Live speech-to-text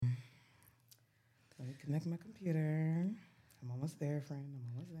connect my computer. I'm almost there, friend. I'm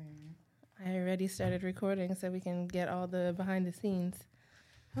almost there. I already started recording so we can get all the behind the scenes.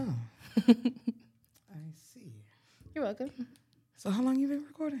 Oh. I see. You're welcome. So how long you been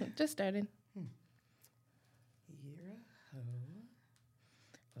recording? Just started. You're a hoe.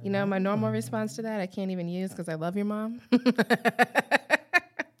 You know, my normal response to that I can't even use because I love your mom.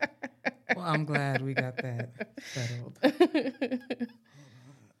 Well, I'm glad we got that settled. Okay.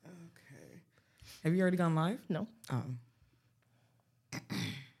 Have you already gone live? No. Bring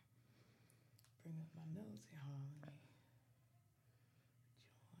up my notes here. Hold on, let me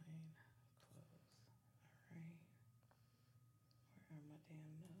join, close. All right. Where are my damn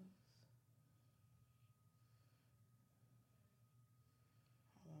notes?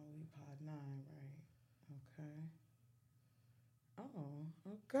 Hold on, we pod 9, right? Okay. Oh,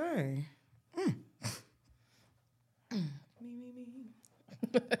 okay. Me.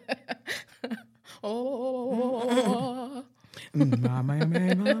 Oh. This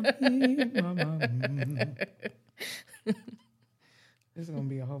is going to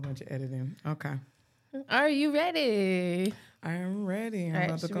be a whole bunch of editing. Okay. Are you ready? I am ready. I'm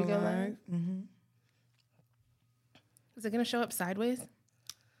about to go live. Mm-hmm. Is it going to show up sideways?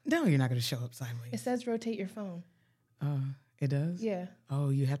 No, you're not going to show up sideways. It says rotate your phone. It does? Yeah. Oh,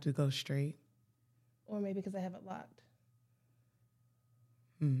 you have to go straight? Or maybe because I have it locked.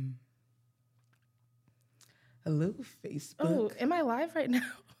 Hello, Facebook. Oh, am I live right now?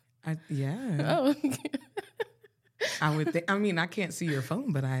 Yeah. Oh. I would think. I mean, I can't see your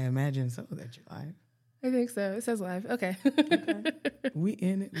phone, but I imagine so that you're live. I think so. It says live. Okay. We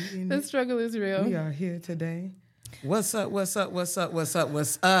in it. The struggle is real. We are here today. What's up?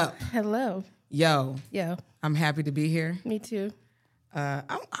 Hello. Yo. Yo. I'm happy to be here. Me too. We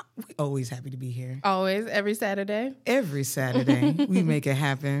always happy to be here. Always, every Saturday. Every Saturday, we make it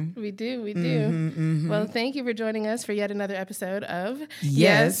happen. We do. Well, thank you for joining us for yet another episode of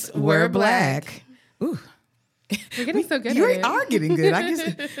Yes, We're Black. Ooh. We're getting so good You at it. are getting good. I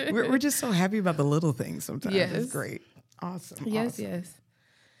guess we're just so happy about the little things sometimes. Yes. It's great. Awesome. Yes, awesome.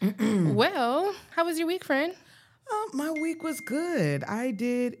 yes. Well, how was your week, friend? My week was good. I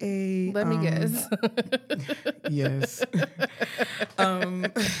did a... Let me guess. Yes.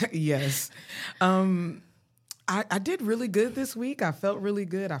 Yes. I did really good this week. I felt really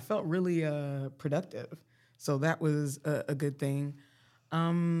good. I felt really productive. So that was a good thing.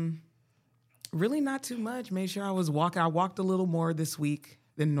 Really not too much. Made sure I was walking. I walked a little more this week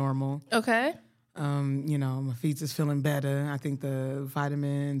than normal. Okay. You know, my feet is feeling better. I think the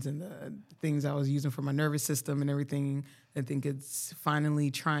vitamins and the things I was using for my nervous system and everything, I think it's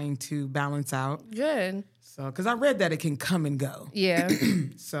finally trying to balance out. Good. So, because I read that it can come and go. Yeah.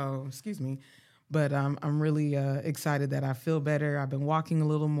 So, excuse me. But I'm really excited that I feel better. I've been walking a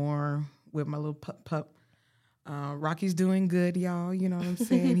little more with my little pup. Rocky's doing good, y'all. You know what I'm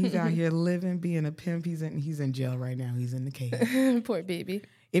saying? He's out here living, being a pimp. He's in jail right now. He's in the cage. Poor baby.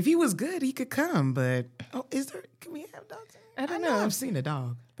 If he was good, he could come. But can we have dogs? I don't know. I've seen a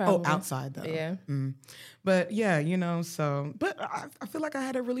dog. Probably. Oh, outside though. Yeah. But yeah, you know. So, but I feel like I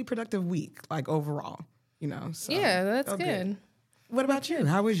had a really productive week, like overall. You know. So, Yeah, that's good. What about you?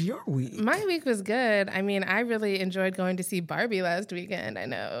 How was your week? My week was good. I mean, I really enjoyed going to see Barbie last weekend. I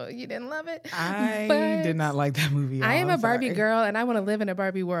know you didn't love it. I did not like that movie. I am a Barbie girl, and I want to live in a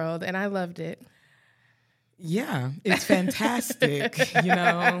Barbie world, and I loved it. Yeah, it's fantastic. You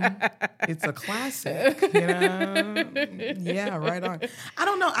know, it's a classic. You know, yeah, right on. I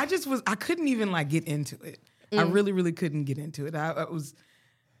don't know. I couldn't even like get into it. I really, really couldn't get into it. I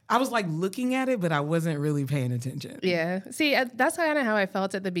was like looking at it, but I wasn't really paying attention. Yeah. See, that's kind of how I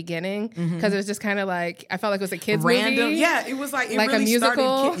felt at the beginning because it was just kind of like, I felt like it was a kid's Random. movie. Yeah, it was like, it like really a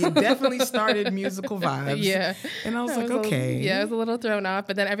musical. It definitely started musical vibes. Yeah. And I was like, okay. I was a little thrown off,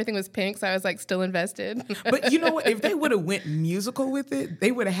 but then everything was pink, so I was like still invested. But you know what? If they would have went musical with it,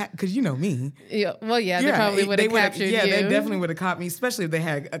 they would have had, because you know me. Yeah. Well, yeah, they probably would have captured you. Yeah, they definitely would have caught me, especially if they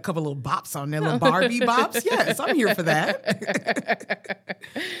had a couple little bops on there, little Barbie bops. Yes, I'm here for that.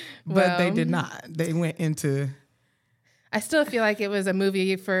 But they did not. They went into... I still feel like it was a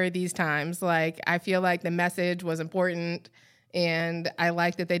movie for these times. Like, I feel like the message was important, and I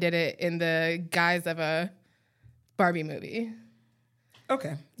like that they did it in the guise of a Barbie movie.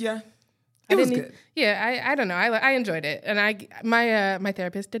 Okay, yeah. It was good. Yeah, I don't know. I enjoyed it, and my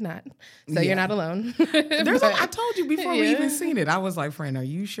therapist did not. So you're not alone. I told you before we even seen it. I was like, friend, are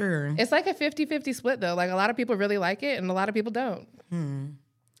you sure? It's like a 50-50 split, though. Like, a lot of people really like it, and a lot of people don't.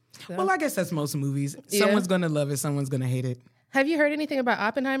 So. Well, I guess that's most movies. Someone's going to love it. Someone's going to hate it. Have you heard anything about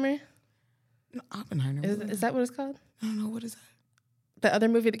Oppenheimer? No, Oppenheimer. Is that what it's called? I don't know. What is that? The other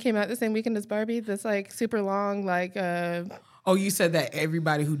movie that came out the same weekend as Barbie, that's like super long, like Oh, you said that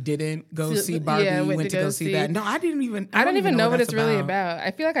everybody who didn't go see Barbie went to go see that. No, I didn't even. I don't even know what it's really about.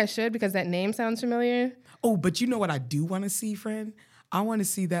 I feel like I should because that name sounds familiar. Oh, but you know what I do want to see, friend? I want to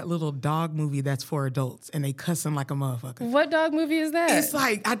see that little dog movie that's for adults and they cussing like a motherfucker. What dog movie is that? It's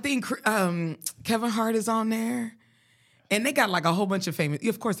like, I think Kevin Hart is on there. And they got like a whole bunch of famous,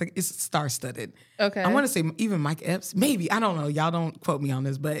 of course, like, it's star-studded. Okay. I want to say even Mike Epps, maybe, I don't know. Y'all don't quote me on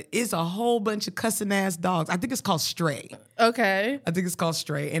this, but it's a whole bunch of cussing-ass dogs. I think it's called Stray. Okay. I think it's called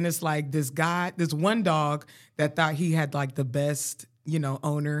Stray. And it's like this one dog that thought he had like the best,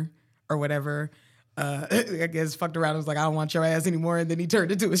 owner or whatever. I guess fucked around and was like, I don't want your ass anymore. And then he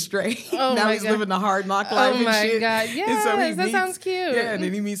turned into a stray. Oh now my he's God. living the hard knock life and shit. Oh my God. Yes, that sounds cute. Yeah, and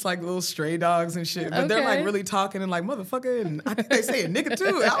then he meets like little stray dogs and shit. But they're like really talking and like, motherfucker. And I think they say a nigga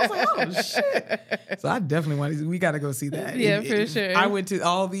too. I was like, oh shit. So I definitely we got to go see that. Yeah, for sure. I went to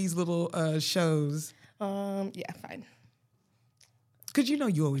all these little shows. Yeah, fine. Because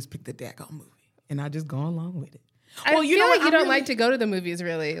you always pick the daggone movie. And I just go along with it. I feel like you don't like to go to the movies,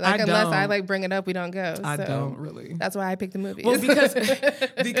 really. Like, unless I like bring it up, we don't go. I don't really. That's why I pick the movies. Well, because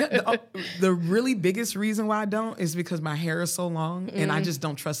the really biggest reason why I don't is because my hair is so long and I just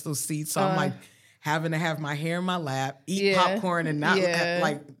don't trust those seats. So I'm like having to have my hair in my lap, eat popcorn, and not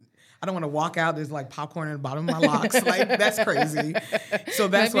like. I don't want to walk out. There's like popcorn in the bottom of my locks. Like that's crazy. So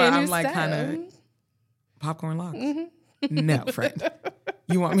that's why I'm like kind of popcorn locks. Mm-hmm. No, friend.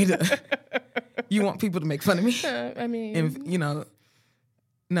 You want me to? You want people to make fun of me? I mean, and, no.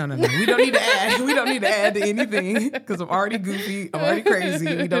 We don't need to add. We don't need to add to anything because I'm already goofy. I'm already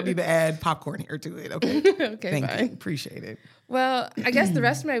crazy. We don't need to add popcorn here to it. Okay. Okay. Thank fine. you. Appreciate it. Well, I guess the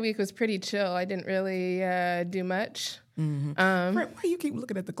rest of my week was pretty chill. I didn't really do much. Friend, why you keep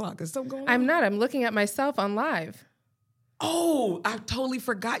looking at the clock? Is something going on? I'm not. I'm looking at myself on live. Oh, I totally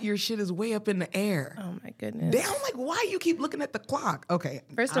forgot your shit is way up in the air. Oh my goodness. Damn, I'm like, why you keep looking at the clock? Okay.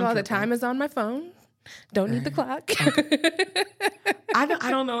 First of all, the time is on my phone. Don't need the clock. Okay. I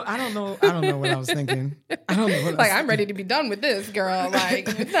don't know what I was thinking. I don't know what like I'm ready to be done with this, girl. Like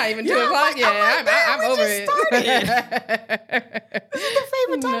it's not even 2 o'clock yet. I'm over it. This is the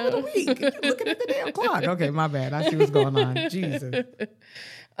favorite time of the week. You're looking at the damn clock. Okay, my bad. I see what's going on. Jesus.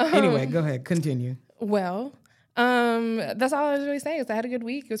 Anyway, go ahead. Continue. Well, that's all I was really saying. Is I had a good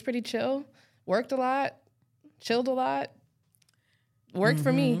week. It was pretty chill. Worked a lot. Chilled a lot. Worked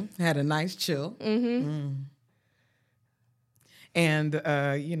for me. Had a nice chill. And,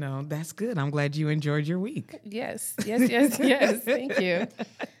 that's good. I'm glad you enjoyed your week. Yes. Thank you.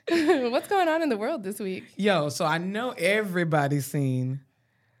 What's going on in the world this week? Yo, so I know everybody's seen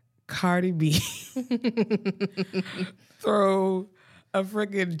Cardi B throw a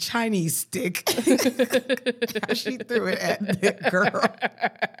freaking Chinese stick. She threw it at the girl.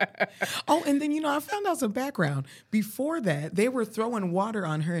 Oh, and then, I found out some background. Before that, they were throwing water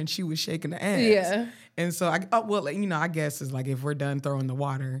on her and she was shaking the ass. Yeah. And so, I guess it's like if we're done throwing the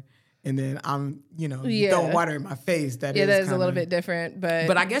water and then I'm, throwing water in my face, that is a little bit different.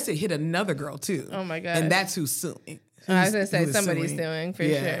 But I guess it hit another girl too. Oh my God. And that's who's suing. I was going to say somebody's suing for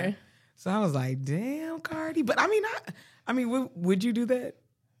sure. So I was like, damn, Cardi. But would you do that?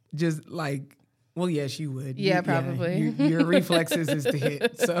 Just like, well, yes, you would. Yeah, probably. Your reflexes is to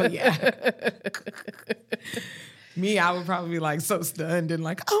hit. So yeah. Me, I would probably be like so stunned and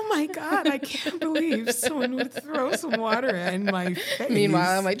like, oh my God, I can't believe someone would throw some water in my face.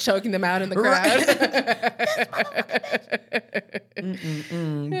 Meanwhile, I'm like choking them out in the crowd.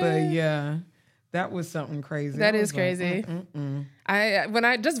 But yeah. That was something crazy. That is crazy. When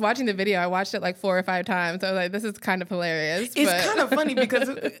I just watching the video, I watched it like 4 or 5 times. I was like, this is kind of hilarious. It's kind of funny because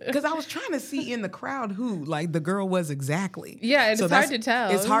I was trying to see in the crowd who like the girl was exactly. Yeah, it's hard to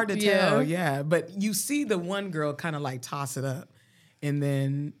tell. It's hard to tell, yeah. But you see the one girl kind of like toss it up, and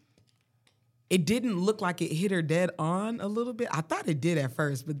then it didn't look like it hit her dead on a little bit. I thought it did at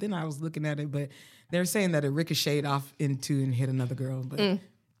first, but then I was looking at it, but they're saying that it ricocheted off into and hit another girl, but.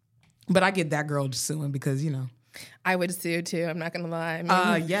 But I get that girl suing because, I would sue too. I'm not going to lie.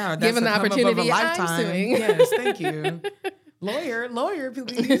 That's given the opportunity, I'm suing. Yes, thank you. Lawyer,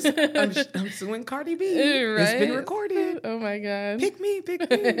 please. I'm suing Cardi B. Right? It's been recorded. Oh my God. Pick me.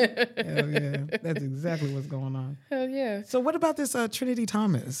 Hell yeah. That's exactly what's going on. Hell yeah. So what about this Trinity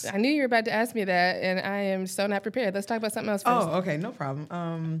Thomas? I knew you were about to ask me that, and I am so not prepared. Let's talk about something else first. Oh, okay. No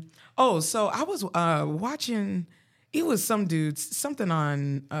problem. So I was watching... It was some dudes, something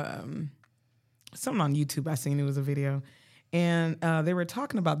on YouTube. I seen it was a video, and they were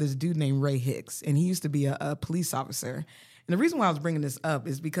talking about this dude named Ray Hicks, and he used to be a police officer. And the reason why I was bringing this up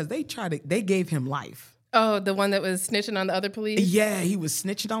is because they gave him life. Oh, the one that was snitching on the other police? Yeah, he was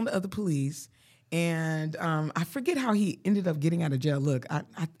snitching on the other police. And I forget how he ended up getting out of jail. Look,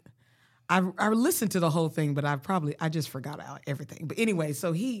 I listened to the whole thing, but I just forgot everything. But anyway,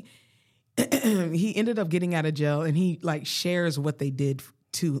 so he he ended up getting out of jail, and he like shares what they did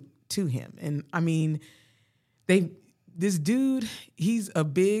to him. And I mean, this dude, he's a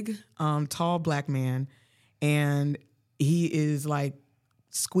big, tall black man, and he is like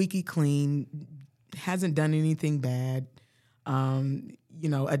squeaky clean, hasn't done anything bad.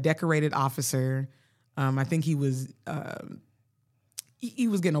 A decorated officer. I think he was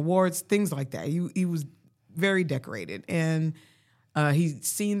getting awards, things like that. He was very decorated, and he'd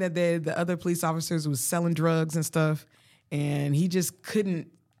seen that the other police officers was selling drugs and stuff, and he just couldn't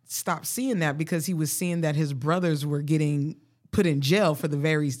stop seeing that because he was seeing that his brothers were getting put in jail for the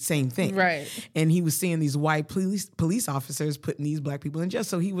very same thing. Right. And he was seeing these white police officers putting these black people in jail.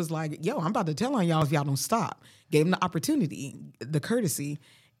 So he was like, yo, I'm about to tell on y'all if y'all don't stop. Gave him the opportunity, the courtesy.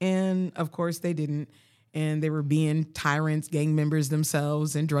 And of course they didn't. And they were being tyrants, gang members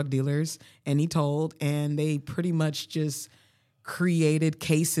themselves, and drug dealers. And he told, and they pretty much just created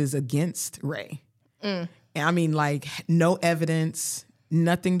cases against Ray. I mean, like, no evidence,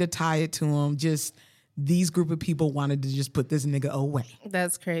 nothing to tie it to him. Just these group of people wanted to just put this nigga away.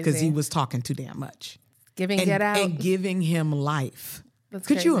 That's crazy. Because he was talking too damn much. Get Out. And giving him life. That's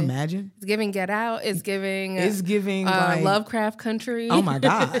Could crazy. you imagine? It's giving Get Out. It's giving like, Lovecraft Country. Oh my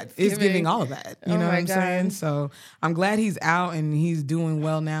God. it's giving all of that. You know what I'm saying? So I'm glad he's out and he's doing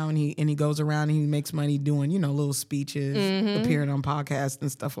well now, and he goes around and he makes money doing, little speeches, appearing on podcasts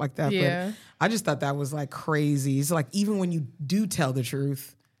and stuff like that. Yeah. But I just thought that was like crazy. It's like, even when you do tell the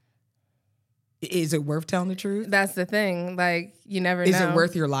truth, is it worth telling the truth? That's the thing. Like, you never know. Is it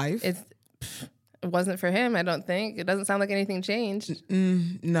worth your life? It wasn't for him, I don't think. It doesn't sound like anything changed.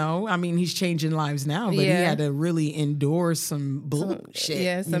 No. I mean, he's changing lives now, but he had to really endure some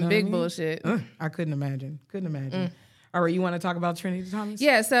bullshit. Some big bullshit. I couldn't imagine. All right, you want to talk about Trinity Thomas?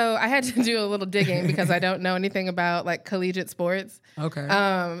 Yeah, so I had to do a little digging because I don't know anything about like collegiate sports. Okay.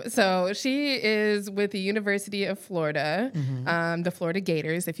 So she is with the University of Florida, the Florida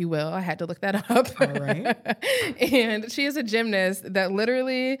Gators, if you will. I had to look that up. All right. And she is a gymnast that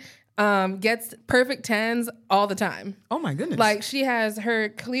literally gets perfect 10s all the time. Oh my goodness. Like, she has her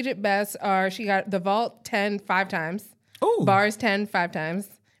collegiate bests she got the vault 10 5 times. Ooh. Bars 10 5 times.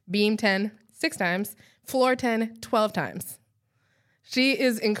 Beam 10 6 times. Floor 10 12 times. She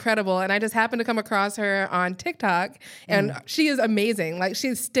is incredible, and I just happened to come across her on TikTok, and she is amazing. Like,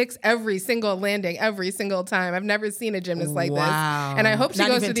 she sticks every single landing every single time. I've never seen a gymnast like this. And I hope she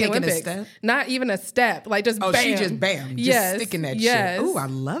goes to the Olympics. Not even a step. Like, just bam. She just bam. Just sticking that shit. Oh, I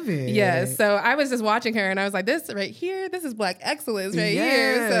love it. Yes. So I was just watching her, and I was like, this right here, this is black excellence right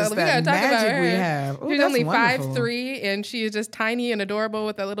here. So we got to talk about her. We have. Ooh, she's only 5'3", and she is just tiny and adorable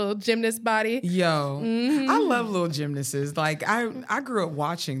with a little gymnast body. Yo, I love little gymnasts. Like, I grew up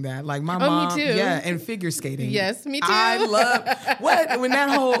watching that. Like, my mom. Me too. Yeah, and figure skating. Yes, me too. I love when that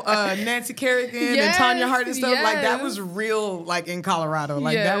whole Nancy Kerrigan and Tanya Hart and stuff, like, that was real, like, in Colorado.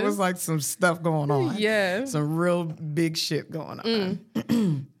 Like, that was like some stuff going on. Yeah. Some real big shit going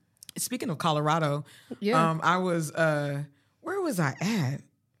on. Speaking of Colorado, I was where was I at?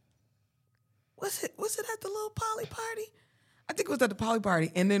 Was it at the little poly party? I think it was at the poly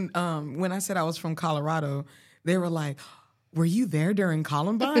party. And then when I said I was from Colorado, they were like, were you there during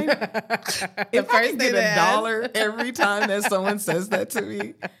Columbine? If I could get $1 every time that someone says that to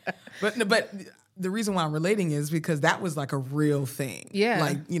me. But the reason why I'm relating is because that was like a real thing. Yeah.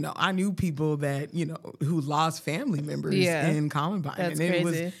 Like, I knew people that, who lost family members in Columbine. That's and it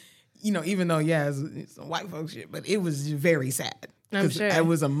crazy. Was, even though, it's some white folks shit, but it was very sad. I'm sure. I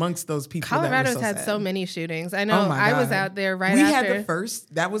was amongst those people. Colorado's that were had so many shootings. I know. Oh my God. I was out there after. We had the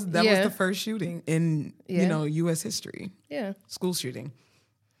first. That was the first shooting in U.S. history. Yeah, school shooting.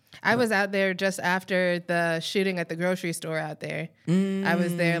 I was out there just after the shooting at the grocery store out there. I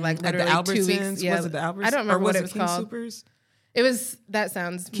was there like literally at the 2 weeks. Yeah, was it the Albertsons? I don't remember what it was King called. Supers? It was. That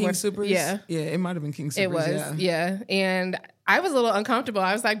sounds King more, Supers. Yeah, it might have been King Supers. It was. Yeah, and I was a little uncomfortable.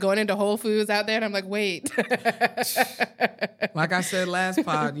 I was like going into Whole Foods out there, and I'm like, wait. Like I said last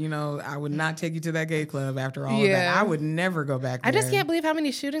pod, I would not take you to that gay club after all of that. I would never go back there. I just can't believe how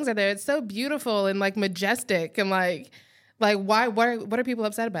many shootings are there. It's so beautiful and like majestic and like why? What are people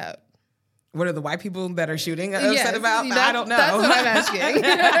upset about? What are the white people that are shooting upset about? I don't know. That's what I'm asking. Okay,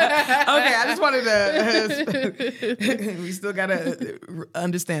 I just wanted to. We still gotta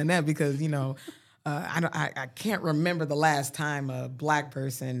understand that because I can't remember the last time a black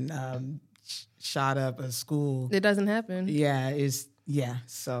person shot up a school. It doesn't happen. Yeah,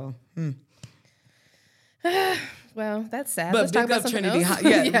 So. Well, that's sad. But Let's talk big about up something Trinity.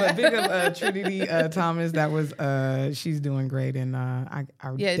 else. But big up Trinity Thomas. That was she's doing great, and I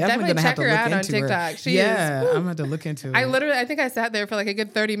definitely gonna have check to her look out into on TikTok. her. She is, I'm gonna have to look into it. I think I sat there for like a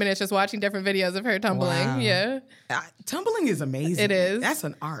good 30 minutes just watching different videos of her tumbling. Wow. Yeah. Tumbling is amazing. It is. That's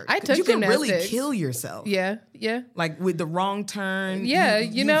an art. I took you can really gymnastics. kill yourself. Yeah. Like with the wrong turn. Yeah,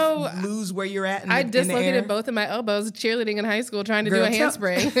 you lose where you're at. I dislocated both of my elbows cheerleading in high school trying to do a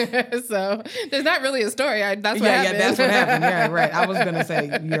handspring. So there's not really a story. That's what happened. Yeah, that's what happened. Yeah, right. I was gonna say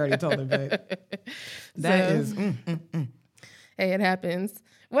you already told it, but that is. Hey, it happens.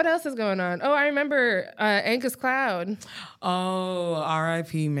 What else is going on? Oh, I remember Angus Cloud. Oh,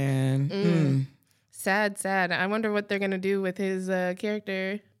 R.I.P. Man. Sad. I wonder what they're gonna do with his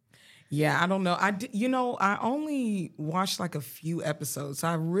character. Yeah, I don't know. I only watched like a few episodes, so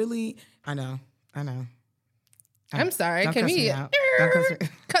I know. I'm sorry. Don't Can cuss we me out. Don't cuss me.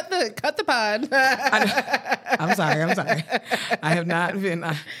 cut the pod? I'm sorry. I have not been.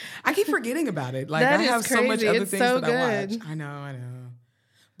 I keep forgetting about it. Like That I is have so much crazy. other It's things so that I watch. good. I know.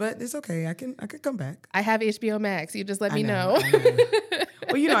 But it's okay. I could come back. I have HBO Max. You just let me know. I know.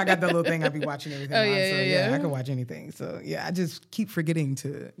 Well, I got the little thing I be watching everything on. yeah, So yeah. I can watch anything. So yeah, I just keep forgetting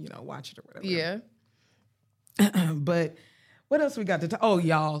to, watch it or whatever. Yeah. But what else we got to talk? Oh,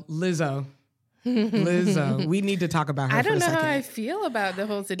 y'all, Lizzo. We need to talk about her I don't know for a second. how I feel about the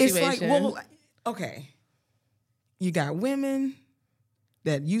whole situation. It's like, okay. You got women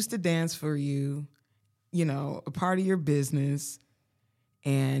that used to dance for you, a part of your business,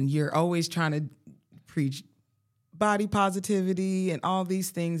 and you're always trying to preach body positivity and all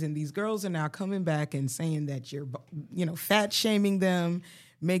these things, and these girls are now coming back and saying that you're, fat shaming them,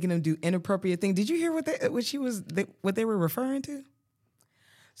 making them do inappropriate things. Did you hear what they were referring to?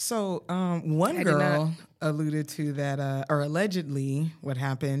 So one girl alluded to that, or allegedly what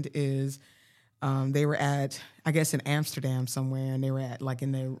happened is they were at, I guess, in Amsterdam somewhere, and they were at like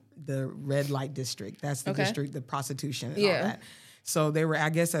in the red light district. That's the district, the prostitution and all that. So they were, I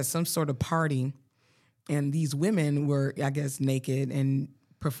guess, at some sort of party, and these women were, I guess, naked and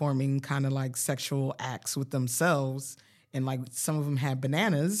performing kind of like sexual acts with themselves, and like some of them had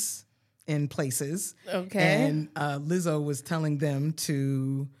bananas in places. Okay. And Lizzo was telling them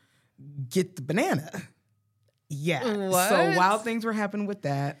to get the banana. Yeah. What? So while things were happening with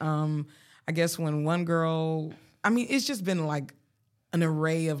that, I guess when one girl, it's just been like an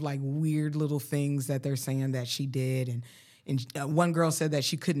array of like weird little things that they're saying that she did. And one girl said that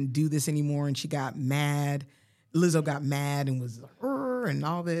she couldn't do this anymore, and she got mad. Lizzo got mad and was like, and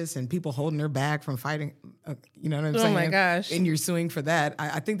all this, and people holding her back from fighting. You know what I'm saying? Oh my gosh! And you're suing for that.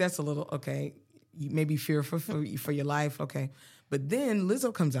 I think that's a little okay. You may be fearful for your life, okay. But then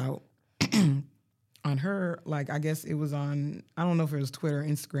Lizzo comes out on her, like, I guess it was on, I don't know if it was Twitter or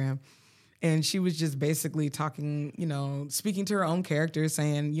Instagram, and she was just basically talking, speaking to her own character,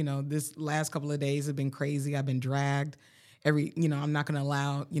 saying, this last couple of days have been crazy. I've been dragged. I'm not going to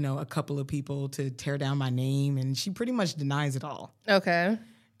allow, a couple of people to tear down my name. And she pretty much denies it all. Okay.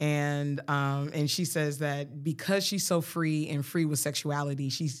 And she says that because she's so free with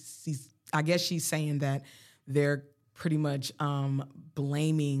sexuality, I guess she's saying that they're pretty much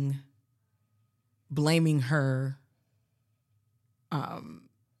blaming her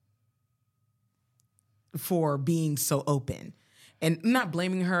for being so open, and not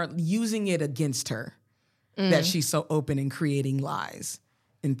blaming her, using it against her. That she's so open and creating lies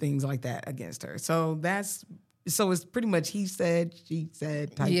and things like that against her. So it's pretty much he said, she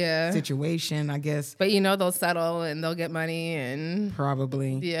said type situation, I guess. But they'll settle and they'll get money and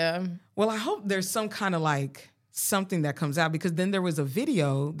probably. Yeah. Well, I hope there's some kind of like something that comes out, because then there was a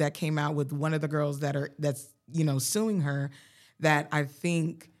video that came out with one of the girls that's suing her, that I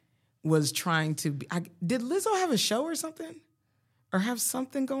think was trying to be. Did Lizzo have a show or something, or have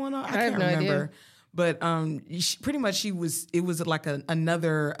something going on? I can't remember. Idea. But pretty much it was like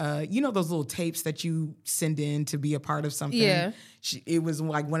another, those little tapes that you send in to be a part of something. Yeah. It was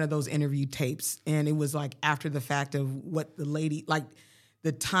like one of those interview tapes. And it was like after the fact of what the lady, like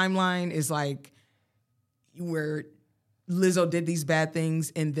the timeline is like where Lizzo did these bad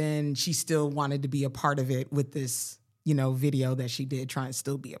things, and then she still wanted to be a part of it with this, video that she did, trying to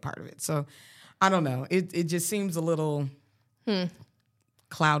still be a part of it. So I don't know. It just seems a little...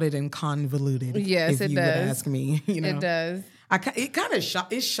 clouded and convoluted. Yes, if it you does. Would ask me, It does.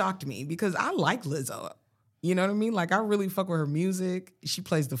 It shocked me, because I like Lizzo. You know what I mean? Like, I really fuck with her music. She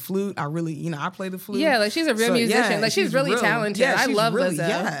plays the flute. I really, I play the flute. Yeah, like she's a real musician. Yeah, like she's really talented. Yeah, I love Lizzo.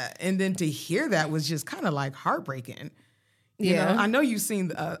 Yeah, and then to hear that was just kind of like heartbreaking. You know? I know you've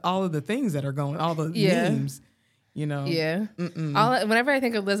seen all of the things that are going, all the memes. You know? Yeah. Whenever I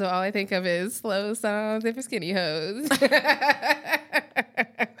think of Lizzo, all I think of is slow songs and for skinny hoes.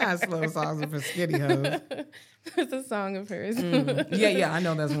 Not slow songs for skinny hoes. It's a song of hers. Yeah, I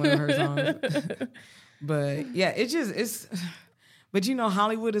know that's one of her songs. But yeah, but you know,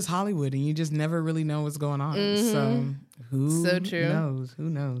 Hollywood is Hollywood and you just never really know what's going on. So who knows? Who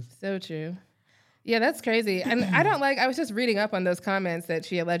knows? So true. Yeah, that's crazy. And I was just reading up on those comments that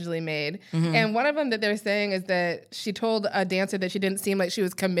she allegedly made. And one of them that they're saying is that she told a dancer that she didn't seem like she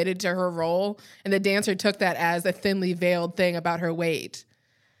was committed to her role. And the dancer took that as a thinly veiled thing about her weight.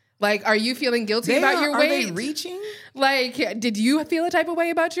 Like, are you feeling guilty about your weight? Are they reaching? Like, did you feel a type of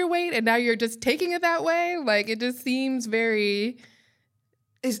way about your weight and now you're just taking it that way? Like, it just seems very...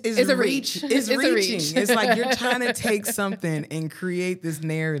 It's a reach. It's reaching. It's like you're trying to take something and create this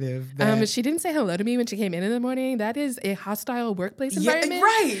narrative. That, she didn't say hello to me when she came in the morning. That is a hostile workplace environment.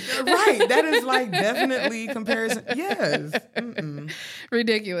 Right. That is like definitely comparison. Yes.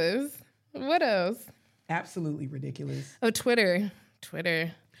 Ridiculous. What else? Absolutely ridiculous. Oh, Twitter.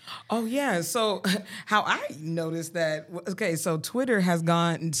 Oh, yeah. So how I noticed that, okay, so Twitter has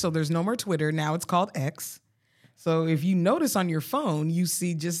gone, so there's no more Twitter. Now it's called X. So if you notice on your phone, you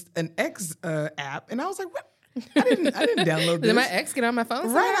see just an X app. And I was like, what? I didn't download this. Did my ex get on my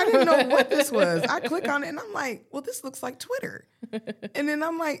phone? Right. I didn't know what this was. I click on it and I'm like, well, this looks like Twitter. And then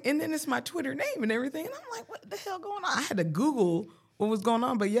I'm like, and then it's my Twitter name and everything. And I'm like, what the hell going on? I had to Google what was going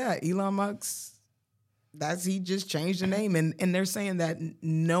on. But yeah, Elon Musk, he just changed the name. And they're saying that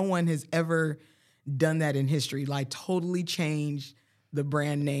no one has ever done that in history, like totally changed the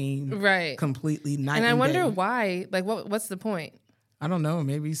brand name completely. And I wonder why. Like, what's the point? I don't know.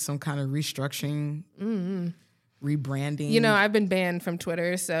 Maybe some kind of restructuring, rebranding. You know, I've been banned from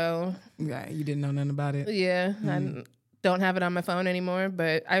Twitter, so... Yeah, you didn't know nothing about it? Yeah, I don't have it on my phone anymore,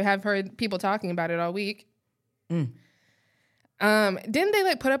 but I have heard people talking about it all week. Didn't they,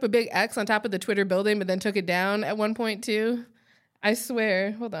 like, put up a big X on top of the Twitter building, but then took it down at one point, too? I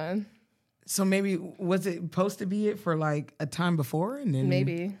swear. Hold on. So maybe, was it supposed to be it for, like, a time before? And then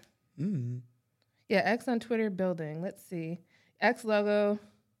maybe. Yeah, X on Twitter building. Let's see. X logo.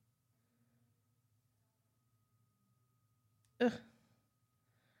 Ugh.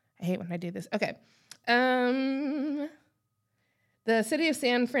 I hate when I do this. Okay. The city of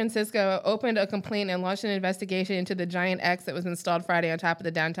San Francisco opened a complaint and launched an investigation into the giant X that was installed Friday on top of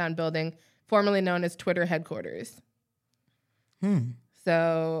the downtown building, formerly known as Twitter headquarters.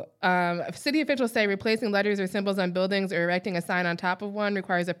 So city officials say replacing letters or symbols on buildings or erecting a sign on top of one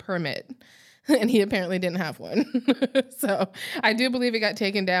requires a permit. And he apparently didn't have one. So I do believe it got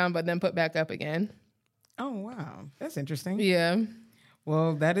taken down, but then put back up again. Oh, wow. That's interesting. Yeah.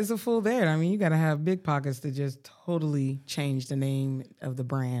 Well, that is a fool there. I mean, you got to have big pockets to just totally change the name of the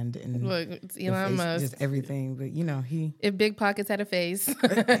brand. And look, it's Elon Musk. Just everything. But, you know, if Big Pockets had a face.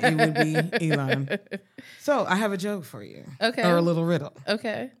 it would be Elon. So I have a joke for you. Okay. Or a little riddle.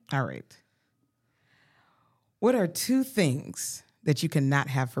 Okay. All right. What are 2 things that you cannot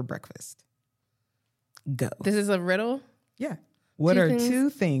have for breakfast? Go. This is a riddle? Yeah. What are 2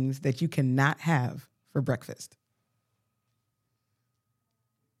 things that you cannot have for breakfast?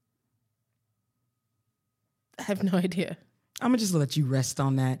 I have no idea. I'm going to just let you rest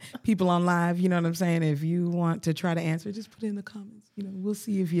on that. People on live, you know what I'm saying? If you want to try to answer, just put it in the comments. You know, we'll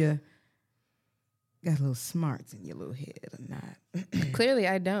see if you got a little smarts in your little head or not. Clearly,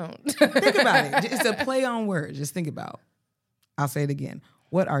 I don't. Think about it. It's a play on words. Just think about. I'll say it again.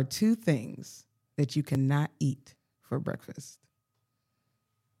 What are 2 things that you cannot eat for breakfast?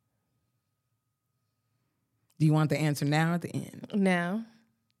 Do you want the answer now or at the end? Now.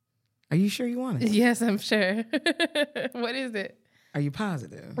 Are you sure you want it? Yes, I'm sure. What is it? Are you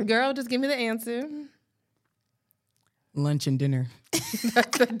positive? Girl, just give me the answer. Lunch and dinner.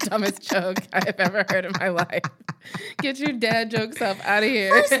 That's the dumbest joke I have ever heard in my life. Get your dad joke self out of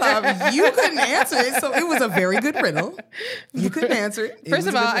here. First off, you couldn't answer it, so it was a very good riddle. You couldn't answer it. First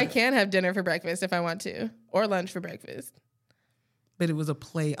of all, I can have dinner for breakfast if I want to, or lunch for breakfast. But it was a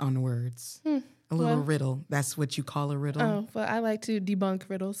play on words. A little riddle. That's what you call a riddle. Oh, well, I like to debunk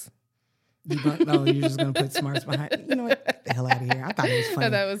riddles. No, you're just going to put smarts behind it. You know what? Get the hell out of here. I thought it was funny. No,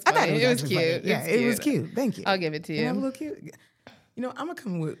 that was funny. I thought it was cute. Funny. Yeah, it was cute. Thank you. I'll give it to you. Have a little cute. You know, I'm going to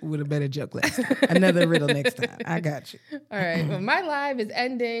come with a better joke next time. Another riddle next time. I got you. All right. Well, my live is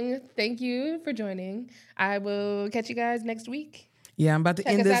ending. Thank you for joining. I will catch you guys next week. Yeah, I'm about to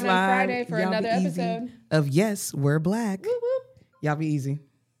end this live. Check us out on Friday for another episode of Yes, We're Black. Whoop, whoop. Y'all be easy.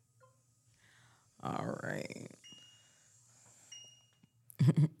 All right.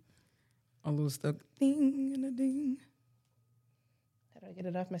 A little stuck. Ding and a ding. How do I get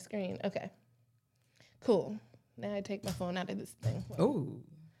it off my screen? Okay. Cool. Now I take my phone out of this thing. Oh,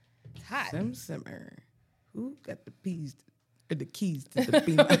 Hot. simmer. Who got the keys to the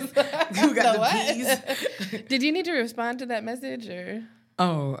peanuts? Who got the peas? Did you need to respond to that message or?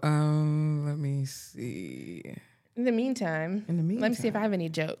 Oh, let me see. In the meantime, let me see if I have any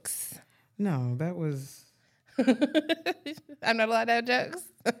jokes. No, that was. I'm not allowed to have jokes.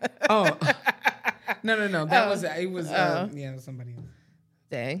 Oh, no. That was it. Was it was somebody else.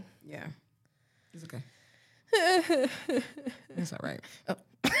 Dang. Yeah, it's okay. It's all right. Oh.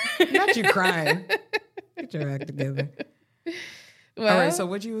 Not you crying. Get your act together. Well, all right. So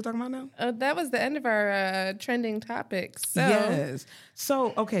what you were talking about now? That was the end of our trending topics. So. Yes.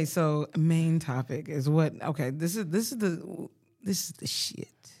 So okay. So main topic is what? Okay. This is the shit.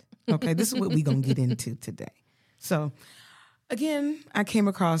 Okay. This is what we gonna get into today. So again, I came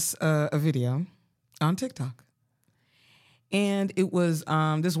across a video on TikTok, and it was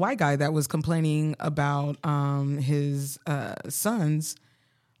this white guy that was complaining about his sons.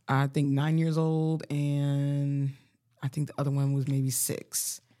 I think 9 years old, and I think the other one was maybe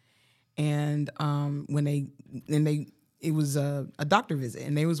 6. And it was a doctor visit,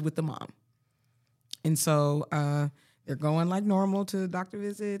 and they was with the mom. And so they're going like normal to the doctor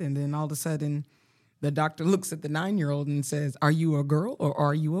visit, and then all of a sudden, the doctor looks at the 9-year-old and says, "Are you a girl or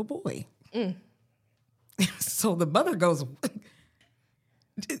are you a boy?" Mm. So the mother goes,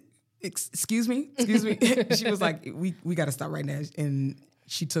 Excuse me. She was like, we got to stop right now. And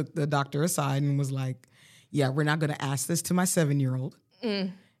she took the doctor aside and was like, yeah, we're not going to ask this to my 7-year-old.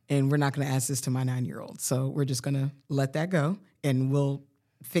 And we're not going to ask this to my 9-year-old. So we're just going to let that go, and we'll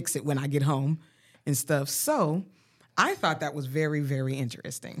fix it when I get home and stuff. So I thought that was very, very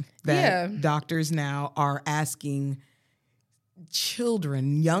interesting that doctors now are asking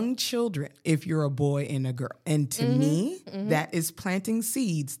young children, if you're a boy and a girl. And to me, that is planting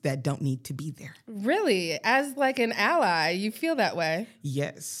seeds that don't need to be there. Really? As like an ally, you feel that way?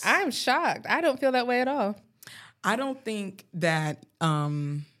 Yes. I'm shocked. I don't feel that way at all. I don't think that... you're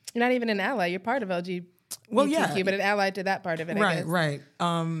not even an ally. You're part of LGBTQ, but an ally to that part of it, I guess. Right.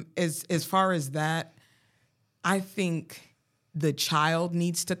 As far as that, I think the child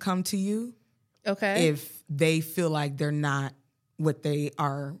needs to come to you. Okay. If they feel like they're not what they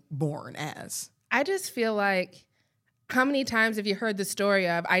are born as. I just feel like, how many times have you heard the story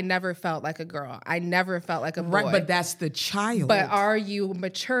of, I never felt like a girl, I never felt like a boy? Right, but that's the child. But are you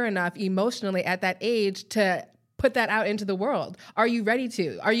mature enough emotionally at that age to put that out into the world? Are you ready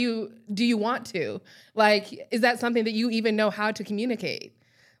to? Do you want to? Like, is that something that you even know how to communicate?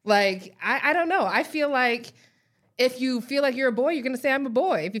 Like, I don't know. I feel like if you feel like you're a boy, you're going to say, I'm a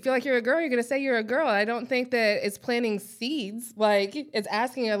boy. If you feel like you're a girl, you're going to say you're a girl. I don't think that it's planting seeds. Like, it's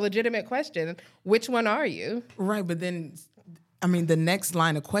asking a legitimate question. Which one are you? Right, but then, I mean, the next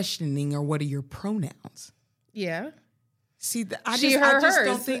line of questioning are, what are your pronouns? Yeah. See, I just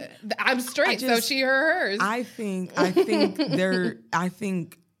don't think... I'm straight, so she, her, hers. I think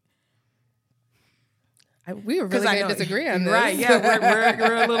we were really going to disagree on this. Right, yeah,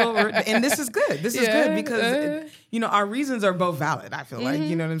 we're a little... and this is good. This is good because, our reasons are both valid, I feel like.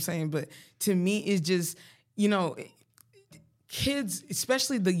 You know what I'm saying? But to me, it's just, kids,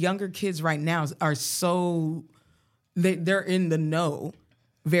 especially the younger kids right now, are so... They're in the know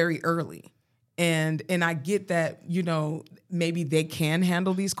very early. And I get that, maybe they can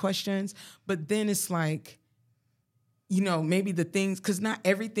handle these questions. But then it's like... maybe the things, because not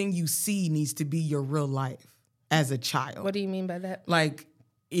everything you see needs to be your real life as a child. What do you mean by that? Like,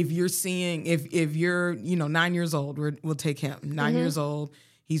 if you're seeing, if you're, 9 years old, we'll take him, 9 years old,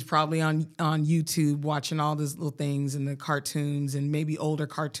 he's probably on YouTube watching all these little things and the cartoons and maybe older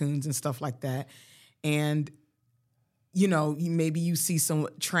cartoons and stuff like that. And, maybe you see some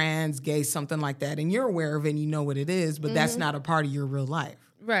trans, gay, something like that, and you're aware of it and you know what it is, but that's not a part of your real life.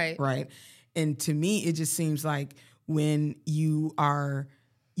 Right. Right. And to me, it just seems like, when you are,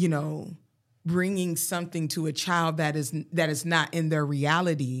 bringing something to a child that is not in their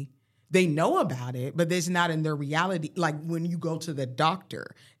reality, they know about it, but it's not in their reality. Like when you go to the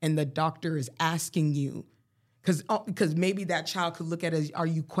doctor and the doctor is asking you, because maybe that child could look at it as, are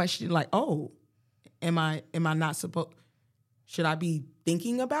you questioning like, oh, am I not supposed? Should I be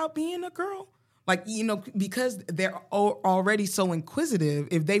thinking about being a girl? Like, because they're already so inquisitive.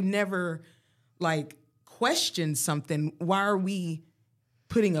 If they've never question something, why are we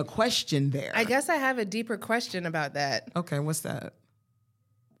putting a question there? I guess I have a deeper question about that. Okay, what's that?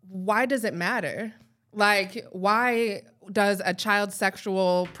 Why does it matter? Like, why does a child's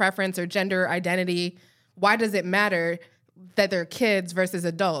sexual preference or gender identity, why does it matter that they're kids versus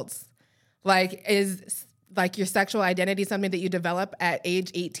adults? Like, is your sexual identity something that you develop at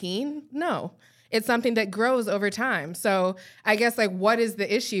age 18? No. It's something that grows over time. So I guess, like, what is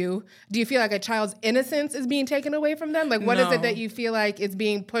the issue? Do you feel like a child's innocence is being taken away from them? Like, what is it that you feel like is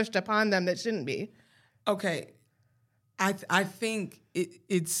being pushed upon them that shouldn't be? Okay. I think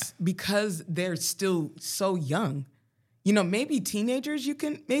it's because they're still so young. You know, maybe teenagers, you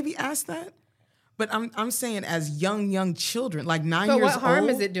can maybe ask that. But I'm saying as young children, like 9 years old. But what harm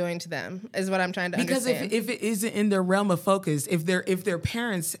is it doing to them is what I'm trying to understand. Because if it isn't in their realm of focus, if their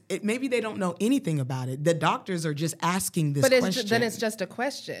parents, maybe they don't know anything about it. The doctors are just asking this question. Then it's just a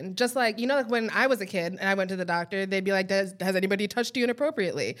question. Just like, you know, like when I was a kid and I went to the doctor, they'd be like, has anybody touched you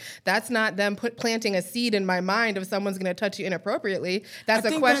inappropriately? That's not them planting a seed in my mind of someone's going to touch you inappropriately. That's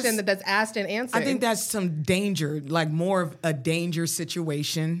a question that's asked and answered. I think that's some danger, like more of a danger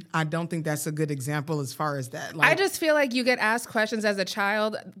situation. I don't think that's a good example as far as that. Like, I just feel like you get asked questions as a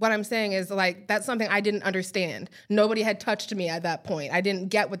child. What I'm saying is, like, that's something I didn't understand. Nobody had touched me at that point. I didn't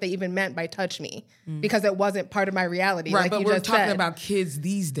get what they even meant by touch me because it wasn't part of my reality. Right, like but we're talking about kids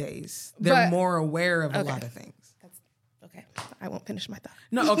these days. They're more aware of a lot of things. Okay, I won't finish my thought.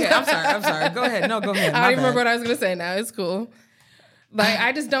 No, okay, I'm sorry. Go ahead. No, go ahead. I don't even remember what I was going to say now. It's cool. Like,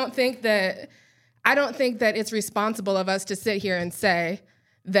 I just don't think that it's responsible of us to sit here and say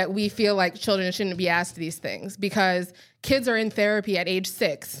that we feel like children shouldn't be asked these things, because kids are in therapy at age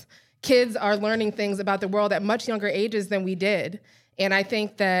 6. Kids are learning things about the world at much younger ages than we did. And I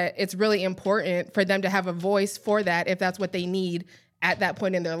think that it's really important for them to have a voice for that if that's what they need at that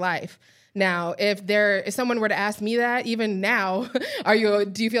point in their life. Now, if someone were to ask me that, even now,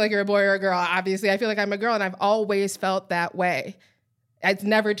 do you feel like you're a boy or a girl? Obviously, I feel like I'm a girl, and I've always felt that way. It's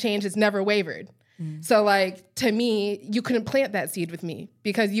never changed. It's never wavered. So, like, to me, you couldn't plant that seed with me,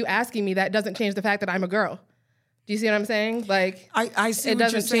 because you asking me that doesn't change the fact that I'm a girl. Do you see what I'm saying? Like, I see it what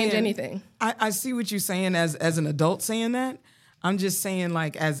doesn't you're saying. change anything. I see what you're saying as an adult saying that. I'm just saying,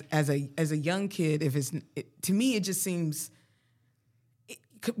 like, as a young kid, to me, it just seems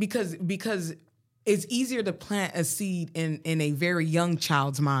because it's easier to plant a seed in a very young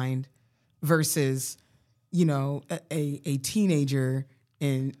child's mind versus, you know, a teenager.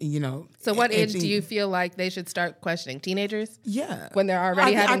 And, you know, so what age do you feel like they should start questioning? Teenagers? Yeah, when they're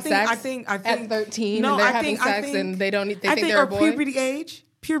already having sex. I think at 13, and they're having sex, and they think they're a boy.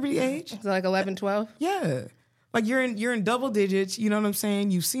 Puberty age. So like 11, 12. Yeah, like you're in double digits. You know what I'm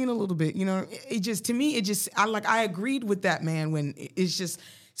saying? You've seen a little bit. You know, I agreed with that man when it's just,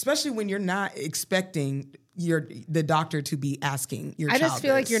 especially when you're not expecting the doctor to be asking your child. I just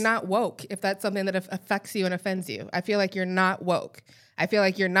feel like you're not woke if that's something that affects you and offends you. I feel like you're not woke. I feel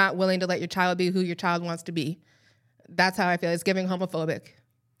like you're not willing to let your child be who your child wants to be. That's how I feel. It's giving homophobic.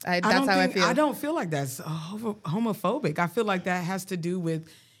 That's how I feel. I don't feel like that's homophobic. I feel like that has to do with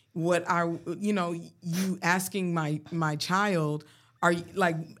what you asking my child.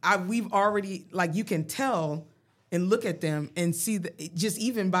 We've already, like, you can tell and look at them and see that just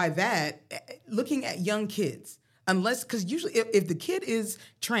even by that, looking at young kids, because usually if the kid is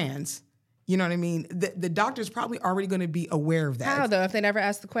trans, you know what I mean, the doctor's probably already going to be aware of that. How, though, if they never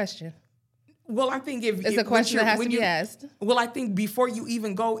ask the question? Well, I think it's a question that has to be asked. Well, I think before you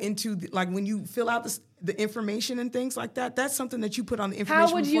even go into, when you fill out the information and things like that, that's something that you put on the information.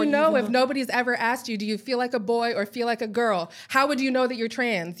 How would you know if nobody's ever asked you, do you feel like a boy or feel like a girl? How would you know that you're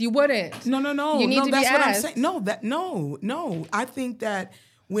trans? You wouldn't. No. You need to that's be what asked. I'm saying. No. I think that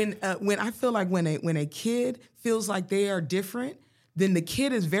when I feel like when a kid feels like they are different, then the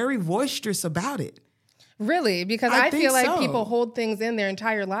kid is very boisterous about it. Really? Because I feel like people hold things in their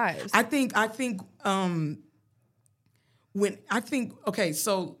entire lives.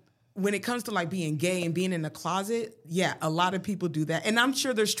 So when it comes to, like, being gay and being in the closet, yeah, a lot of people do that. And I'm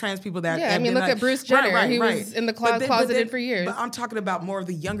sure there's trans people that I mean, look at Bruce Jenner. He was in the closeted for years. But I'm talking about more of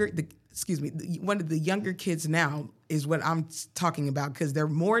one of the younger kids now is what I'm talking about, because they're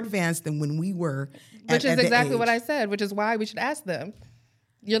more advanced than when we were. Which is exactly what I said, which is why we should ask them.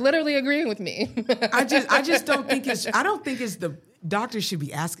 You're literally agreeing with me. I just don't think it's the doctor should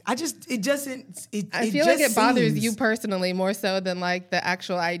be asking. I feel like it bothers you personally more so than, like, the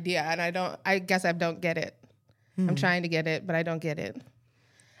actual idea. And I guess I don't get it. I'm trying to get it, but I don't get it.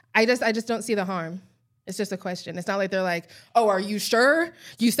 I just don't see the harm. It's just a question. It's not like they're like, oh, are you sure?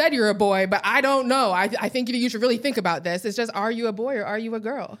 You said you're a boy, but I don't know. I think you should really think about this. It's just, are you a boy or are you a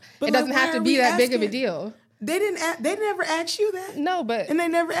girl? But it doesn't have to be that big of a deal. They never asked you that. No, but and they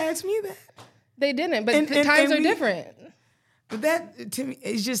never asked me that. They didn't. But the times are different. But that to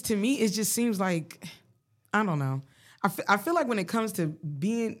me, it just seems like, I don't know. I feel like when it comes to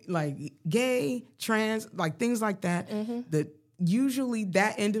being, like, gay, trans, like, things like that, that usually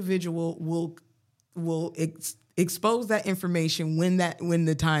that individual will Expose that information when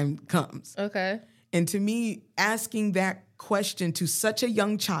the time comes. Okay. And to me, asking that question to such a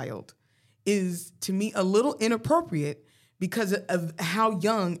young child is, to me, a little inappropriate because of how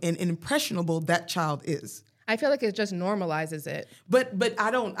young and impressionable that child is. I feel like it just normalizes it. But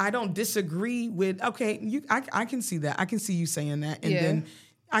I don't disagree with, okay, I can see that. I can see you saying that. And then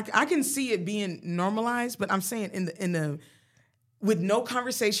I can see it being normalized, but I'm saying in the with no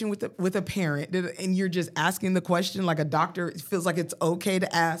conversation with a parent, and you're just asking the question like a doctor, it feels like it's okay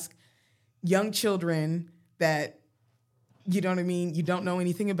to ask young children that, you know what I mean, you don't know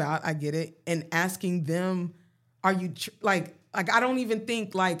anything about, I get it, and asking them, are you, like I don't even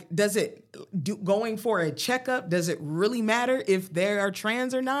think, like, going for a checkup, does it really matter if they are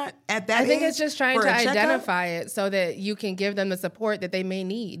trans or not at that age? I think it's just trying to identify it so that you can give them the support that they may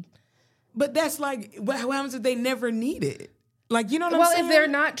need. But that's like, what happens if they never need it? Like, you know what I'm saying? Well, if they're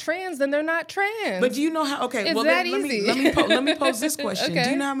not trans, then they're not trans. But do you know how? Okay, it's well, that easy. Let me pose this question. Okay. Do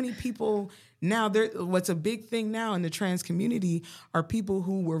you know how many people now? What's a big thing now in the trans community are people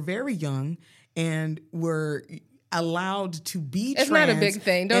who were very young and were allowed to be trans. It's not a big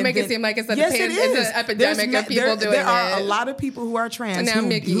thing. Don't make it seem like it's an epidemic of people doing it. There are a lot of people who are trans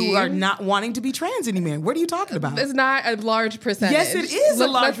who are not wanting to be trans anymore. What are you talking about? It's not a large percentage. Yes, it is a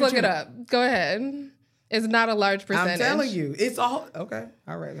large percentage. Let's look it up. Go ahead. It's not a large percentage. I'm telling you. It's all... Okay.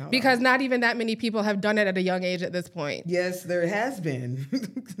 All right. Because not even that many people have done it at a young age at this point. Yes, there has been.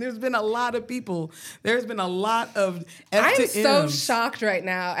 There's been a lot of people. There's been a lot of I'm so shocked right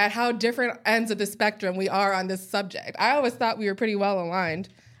now at how different ends of the spectrum we are on this subject. I always thought we were pretty well aligned.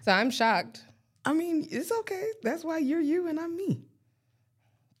 So I'm shocked. I mean, it's okay. That's why you're you and I'm me.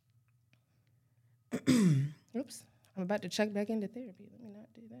 Oops. I'm about to check back into therapy. Let me not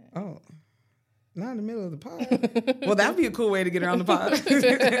do that. Oh. Not in the middle of the pod. Well, that'd be a cool way to get around the pod. Oh,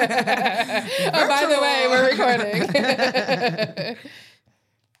 by the way, we're recording.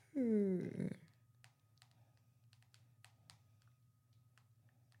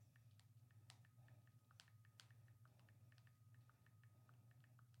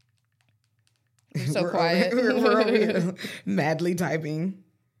 We're so quiet. We're over here madly typing.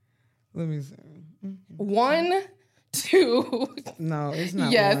 Let me see. 1, 2. No, it's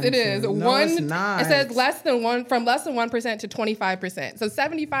not. Yes, it is. No, it's not. It says from less than 1% to 25%. So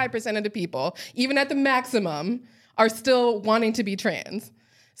 75% of the people, even at the maximum, are still wanting to be trans.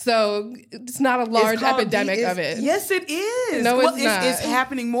 So it's not a large epidemic of it. Yes, it is. No, it's not. It's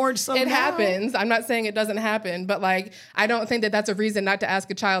happening more so It now. happens. I'm not saying it doesn't happen, but like I don't think that that's a reason not to ask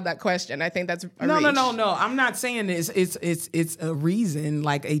a child that question. I think that's a reach. No. I'm not saying it's a reason,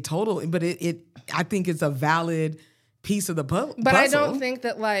 like a total, but I think it's a valid piece of the puzzle. But I don't think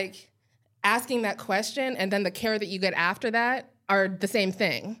that like asking that question and then the care that you get after that are the same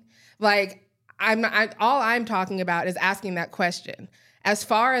thing. Like all I'm talking about is asking that question. As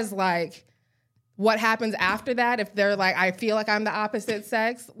far as like what happens after that, if they're like, I feel like I'm the opposite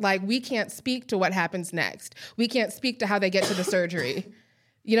sex, like we can't speak to what happens next. We can't speak to how they get to the surgery.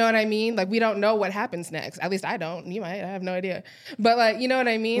 You know what I mean? Like we don't know what happens next. At least I don't. You might. I have no idea. But like, you know what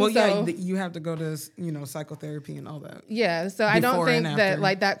I mean? Well, yeah, you have to go to, psychotherapy and all that. Yeah. So I don't think that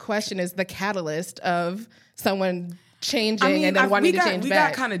like that question is the catalyst of someone changing and then wanting to change back. We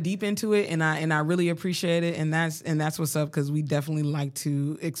got kind of deep into it, and I really appreciate it, and that's what's up because we definitely like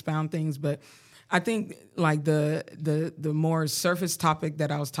to expound things. But I think like the more surface topic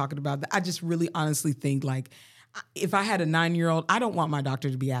that I was talking about, I just really honestly think like if I had a 9-year-old, I don't want my doctor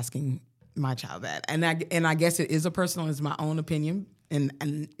to be asking my child that, and I guess it is a personal, it's my own opinion, and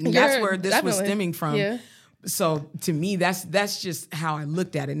that's where this was stemming from. Yeah. So to me, that's just how I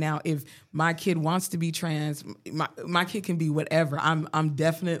looked at it. Now, if my kid wants to be trans, my kid can be whatever. I'm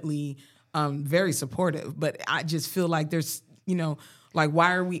definitely very supportive, but I just feel like there's, like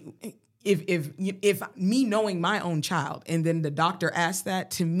why are we? If me knowing my own child and then the doctor asks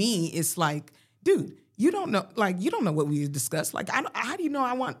that, to me, it's like, dude, you don't know what we discussed. Like, how do you know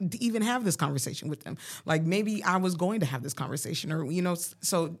I want to even have this conversation with them? Like, maybe I was going to have this conversation, or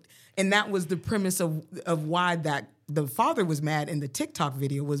so. And that was the premise of why the father was mad in the TikTok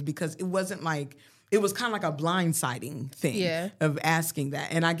video, was because it wasn't like, it was kind of like a blindsiding thing of asking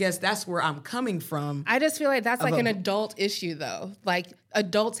that. And I guess that's where I'm coming from. I just feel like that's like an adult issue though. Like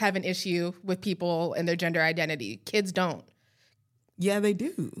adults have an issue with people and their gender identity. Kids don't. Yeah, they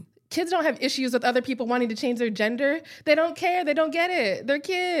do. Kids don't have issues with other people wanting to change their gender. They don't care. They don't get it. They're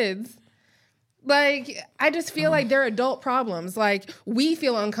kids. Like, I just feel like they're adult problems. Like, we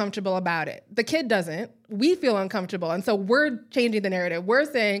feel uncomfortable about it. The kid doesn't. We feel uncomfortable. And so we're changing the narrative. We're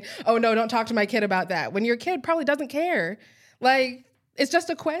saying, oh, no, don't talk to my kid about that. When your kid probably doesn't care. Like, It's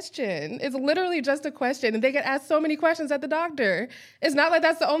just a question. It's literally just a question. And they get asked so many questions at the doctor. It's not like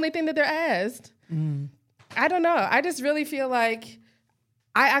that's the only thing that they're asked. I don't know. I just really feel like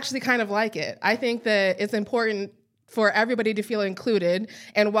I actually kind of like it. I think that it's important for everybody to feel included.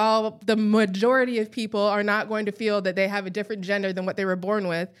 And while the majority of people are not going to feel that they have a different gender than what they were born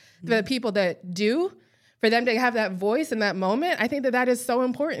with, the people that do, for them to have that voice in that moment, I think that that is so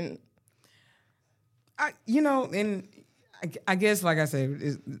important. And I guess, like I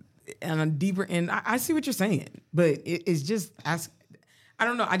said, on a deeper end, I see what you're saying, but it's just, I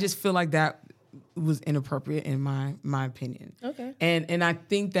don't know. I just feel like that was inappropriate in my opinion. Okay. And I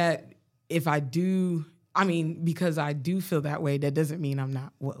think that if I do, because I do feel that way, that doesn't mean I'm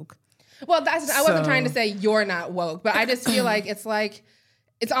not woke. Well, I wasn't trying to say you're not woke, but I just feel like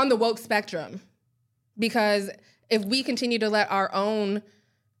it's on the woke spectrum. Because if we continue to let our own,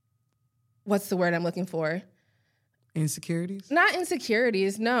 what's the word I'm looking for? Insecurities? Not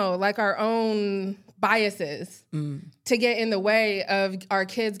insecurities, no. Like our own biases to get in the way of our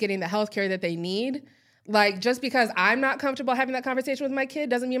kids getting the healthcare that they need. Like, just because I'm not comfortable having that conversation with my kid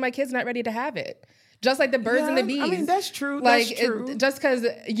doesn't mean my kid's not ready to have it. Just like the birds and the bees. That's true. Like, that's true. Just because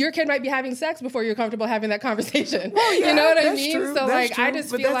your kid might be having sex before you're comfortable having that conversation. Well, yeah, you know what I that's mean? true. So, that's true. I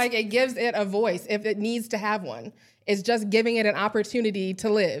just feel like it gives it a voice if it needs to have one. It's just giving it an opportunity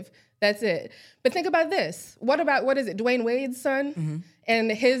to live. That's it. But think about this. What is it, Dwayne Wade's son? Mm-hmm.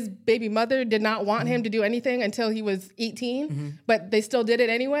 And his baby mother did not want him to do anything until he was 18, but they still did it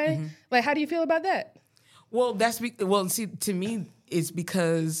anyway. Mm-hmm. Like, how do you feel about that? Well, see, to me, it's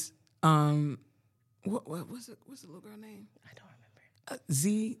because, what was it? What's the little girl name? I don't remember.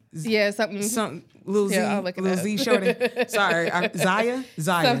 Z? Yeah, something. Lil Z. Yeah, I'll look it Lil up. Z shorty. Sorry, Zaya.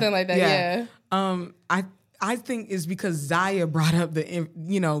 Something like that. Yeah. I think it's because Zaya brought up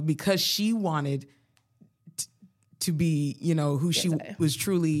because she wanted to be, who she was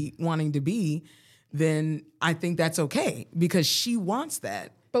truly wanting to be, then I think that's okay because she wants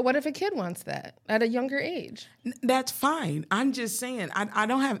that. But what if a kid wants that at a younger age? That's fine. I'm just saying, I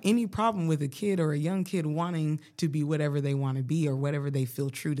don't have any problem with a kid or a young kid wanting to be whatever they want to be or whatever they feel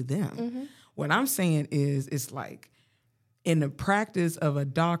true to them. Mm-hmm. What I'm saying is, it's like, in the practice of a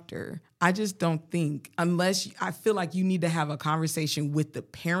doctor, I just don't think, I feel like you need to have a conversation with the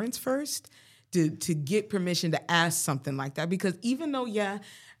parents first to get permission to ask something like that. Because even though,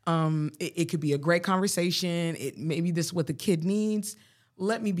 it could be a great conversation, maybe this is what the kid needs,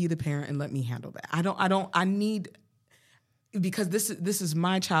 let me be the parent and let me handle that. I need, because this is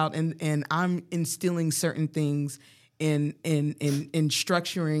my child and I'm instilling certain things in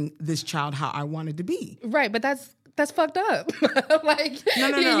structuring this child how I want it to be. Right, but that's fucked up. Like,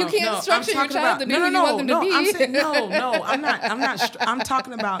 no, you can't structure your child to be who you want them to be. I'm saying, I'm not. I'm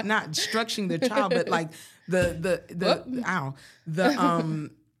talking about not structuring the child, but like the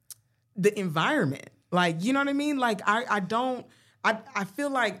environment. Like, you know what I mean? Like, I feel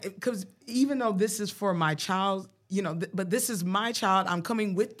like, because even though this is for my child, but this is my child. I'm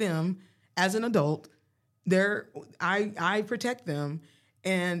coming with them as an adult. I protect them,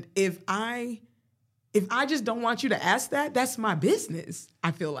 and if I just don't want you to ask that, that's my business,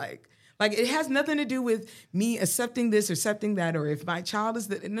 I feel like. Like, it has nothing to do with me accepting this or accepting that, or if my child is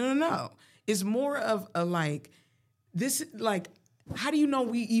that. No. It's more of a, like, this, like, how do you know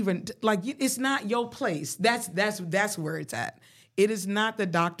we even, like, it's not your place. That's where it's at. It is not the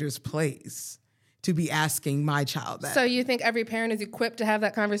doctor's place to be asking my child that. So you think every parent is equipped to have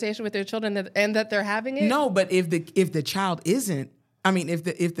that conversation with their children and that they're having it? No, but if the child isn't, if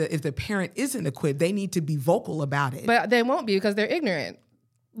the parent isn't equipped, they need to be vocal about it. But they won't be because they're ignorant.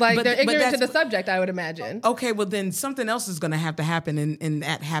 Like, they're ignorant to the subject, I would imagine. Okay, well then something else is going to have to happen in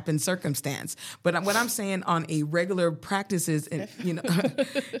that happen circumstance. But what I'm saying on a regular practices, and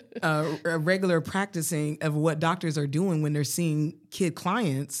a regular practicing of what doctors are doing when they're seeing kid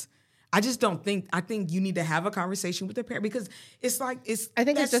clients, I think you need to have a conversation with the parent, because it's like, I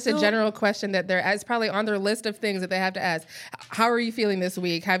think it's just a general question that it's probably on their list of things that they have to ask. How are you feeling this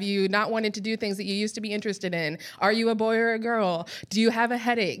week? Have you not wanted to do things that you used to be interested in? Are you a boy or a girl? Do you have a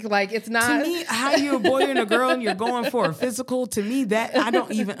headache? Like, it's not. To me, how you a boy and a girl and you're going for a physical, to me, that I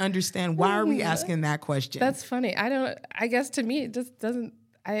don't even understand. Why are we asking that question? That's funny. I guess to me, it just doesn't,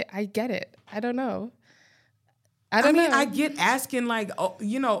 I get it. I don't know. I don't know. I get asking, like,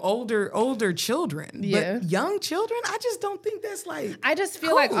 older children, but young children, I just don't think that's like. I just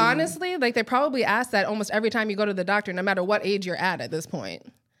feel like, honestly, like, they probably ask that almost every time you go to the doctor, no matter what age you're at this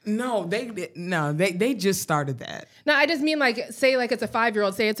point. No, they just started that. No, I just mean like, say like it's a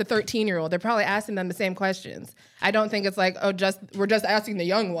 5-year-old, say it's a 13-year-old. They're probably asking them the same questions. I don't think it's like, we're just asking the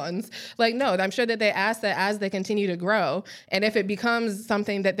young ones. Like, no, I'm sure that they ask that as they continue to grow. And if it becomes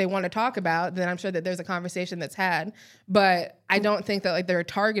something that they want to talk about, then I'm sure that there's a conversation that's had. But I don't think that like they're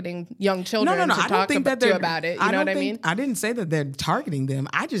targeting young children to talk to about it. You know what I mean? I didn't say that they're targeting them.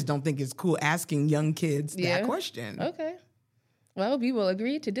 I just don't think it's cool asking young kids that question. Okay. Well, we will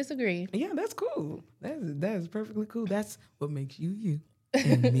agree to disagree. Yeah, that's cool. That is perfectly cool. That's what makes you you.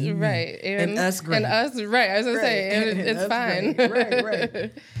 And me, right. And us great. And us, right. I was going to say, it's fine.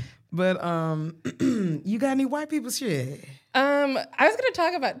 Right. But you got any white people shit? I was going to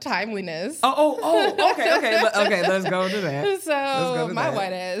talk about timeliness. Okay, let's go to that. So, my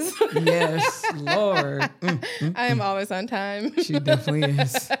white ass. Yes, Lord. I am always on time. She definitely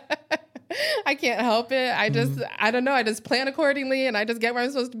is. I can't help it. I don't know. I just plan accordingly, and I just get where I'm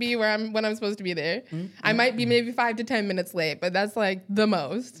supposed to be when I'm supposed to be there. I might be maybe 5 to 10 minutes late, but that's like the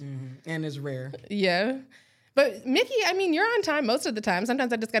most. And it's rare. Yeah. But Mickey, I mean, you're on time most of the time.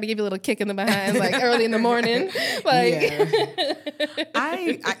 Sometimes I just got to give you a little kick in the behind, like early in the morning. Like,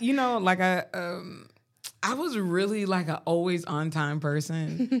 I was really like an always on time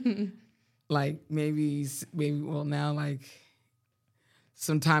person. Like maybe now like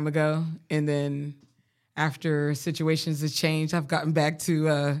some time ago, and then after situations have changed, I've gotten back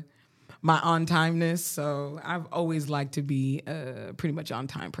to my on timeness. So I've always liked to be a pretty much on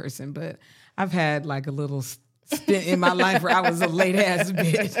time person, but I've had like a little stint in my life where I was a late ass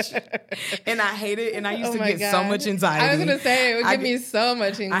bitch, and I hate it. And I used to get so much anxiety. I was gonna say it would give me so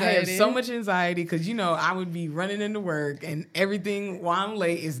much anxiety. I have so much anxiety because I would be running into work, and everything while I'm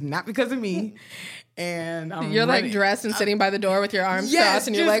late is not because of me. And you're like dressed and sitting by the door with your arms crossed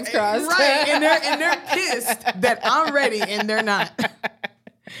and your legs crossed, right? And they're pissed that I'm ready and they're not.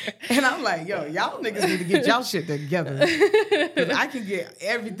 And I'm like, yo, y'all niggas need to get y'all shit together. Because I can get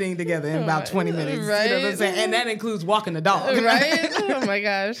everything together in about 20 minutes. Right? You know what I'm saying? And that includes walking the dog. Right? Oh my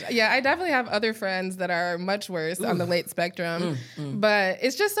gosh. Yeah, I definitely have other friends that are much worse on the late spectrum. But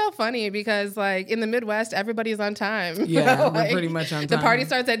it's just so funny because like in the Midwest, everybody's on time. Yeah, like, we're pretty much on time. The party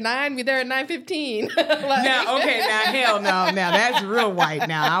starts at 9, we're there at 9:15. Now, hell no. Now that's real white.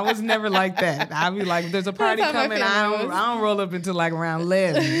 Now I was never like that. I'd be like, there's a party coming. I don't roll up until like around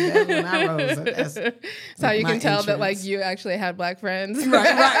 11. That's when I rose. That's how you can tell that like you actually had black friends.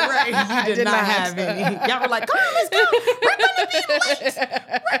 Right. You did not have any. Y'all were like, come on, let's go. We're gonna be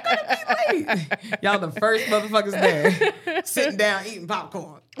late. Y'all the first motherfuckers there, sitting down eating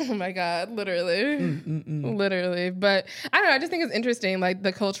popcorn. Oh my God, literally. Literally. But I don't know, I just think it's interesting, like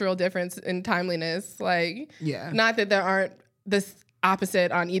the cultural difference in timeliness. Like, not that there aren't this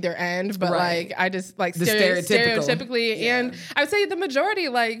opposite on either end, but like I just like stereotypically, and I would say the majority,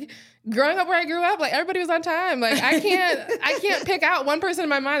 like growing up where I grew up, like everybody was on time. Like I can't pick out one person in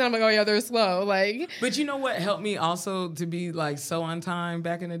my mind and I'm like, oh yeah, they're slow. Like, but you know what helped me also to be like so on time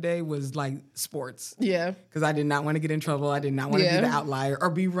back in the day was like sports. Yeah, because I did not want to get in trouble. I did not want to be the outlier or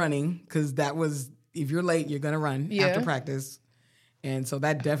be running, because that was, if you're late, you're gonna run after practice, and so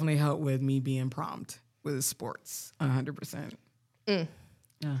that definitely helped with me being prompt with sports 100%.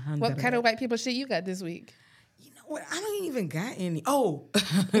 What kind of white people shit you got this week? You know what? I don't even got any. Oh,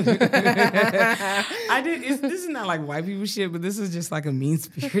 I did. This is not like white people shit, but this is just like a mean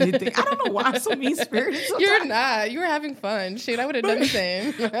spirited thing. I don't know why I'm so mean spirited. You're not. You were having fun. Shit, I would have done the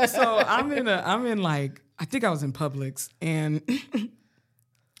same. So I'm in like, I think I was in Publix, and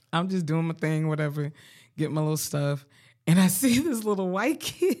I'm just doing my thing, whatever, getting my little stuff, and I see this little white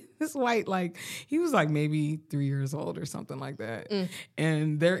kid. This white, like, he was like maybe 3 years old or something like that.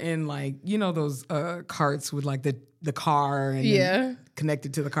 And they're in like, those carts with like the car and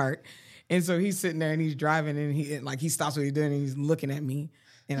connected to the cart. And so he's sitting there and he's driving, and he stops what he's doing and he's looking at me.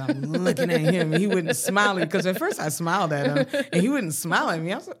 And I'm looking at him, and he wouldn't smile, because at first I smiled at him and he wouldn't smile at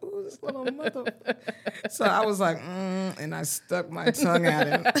me. I was like, ooh, this little motherfucker. So I was like, and I stuck my tongue at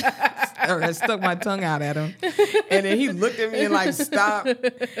him. I stuck my tongue out at him. And then he looked at me and like stopped. And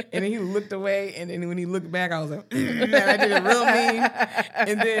then he looked away. And then when he looked back, I was like, and I did it real mean.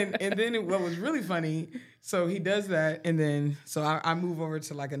 And then what was really funny, so he does that. And then, so I move over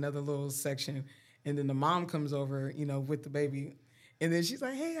to like another little section. And then the mom comes over, with the baby. And then she's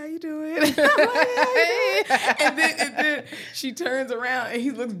like, hey, how you doing? I'm like, hey, how you doing? And then she turns around and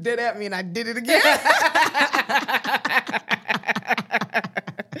he looks dead at me, and I did it again.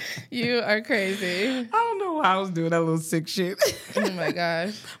 You are crazy. I don't know why I was doing that little sick shit. Oh my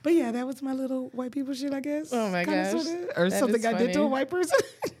gosh. But yeah, that was my little white people shit, I guess. Oh my gosh. Or that something I did to a white person.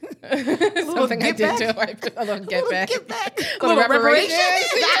 Something I did to a wife. A little get back. A little reparations.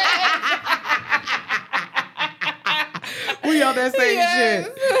 We on that same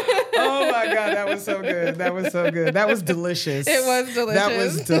shit. Oh my God, that was so good. That was so good. That was delicious. It was delicious. That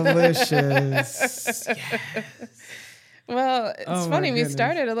was delicious. Yes. Well, it's funny. We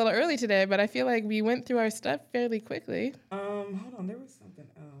started a little early today, but I feel like we went through our stuff fairly quickly. Hold on. There was something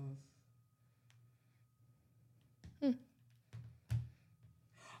else.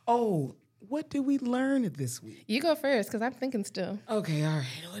 Oh, what did we learn this week? You go first, because I'm thinking still. Okay, all right.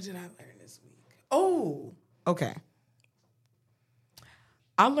 What did I learn this week? Oh, okay.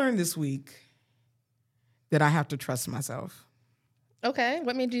 I learned this week that I have to trust myself. Okay.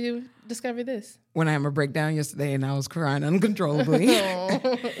 What made you discover this? When I had my breakdown yesterday and I was crying uncontrollably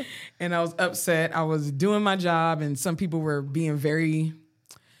and I was upset. I was doing my job and some people were being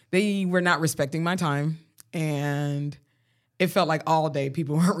they were not respecting my time. And it felt like all day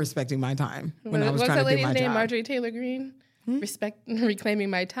people weren't respecting my time when I was trying to do my job. What's that lady's name? Marjorie Taylor Greene? Reclaiming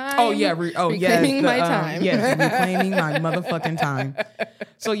my time. Oh, yeah. Reclaiming my time. Yes, reclaiming my motherfucking time.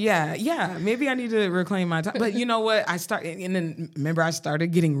 So, yeah, maybe I need to reclaim my time. But you know what? I started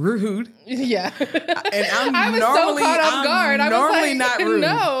getting rude. Yeah. And I was so caught off guard. I was normally like, not rude.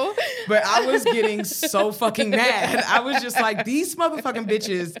 No. But I was getting so fucking mad. I was just like, these motherfucking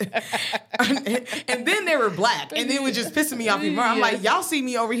bitches. And then they were black. And it was just pissing me off even more. I'm like, y'all see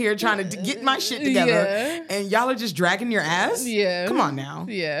me over here trying to get my shit together. And y'all are just dragging your ass? Yeah. Come on now.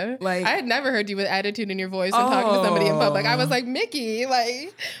 Yeah. Like, I had never heard you with attitude in your voice when talking to somebody in public. I was like, Mickey, like,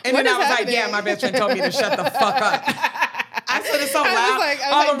 and then I was happening? Like, yeah, my best friend told me to shut the fuck up. I said it so loud.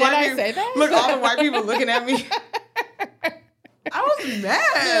 I say that? Look, all the white people looking at me. I was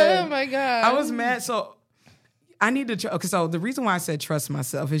mad. Oh my God. I was mad. So I need to, okay, so the reason why I said trust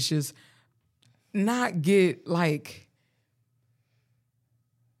myself is just not get like,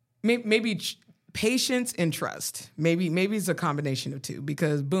 maybe patience and trust. Maybe it's a combination of two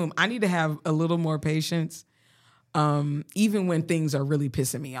because boom, I need to have a little more patience even when things are really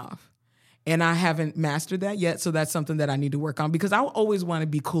pissing me off. And I haven't mastered that yet, so that's something that I need to work on because I always want to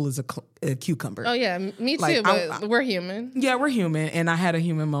be cool as a cucumber. Oh, yeah, me too, but we're human. Yeah, we're human, and I had a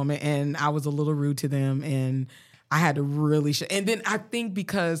human moment, and I was a little rude to them, and I had to really and then I think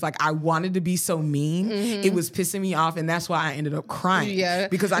because like I wanted to be so mean, it was pissing me off, and that's why I ended up crying. Yeah,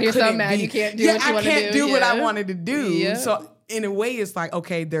 because You're so mad you can't do what you want to do. I can't do what I wanted to do. Yeah. So in a way, it's like,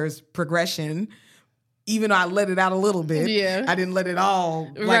 okay, there's progression. Even though I let it out a little bit, I didn't let it all,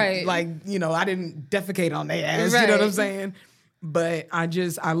 I didn't defecate on their ass, you know what I'm saying? But I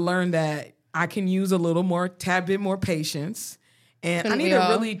learned that I can use a little more, tad bit more patience, and I need to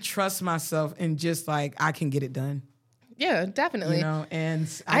really trust myself and just like, I can get it done. Yeah, definitely. You know, and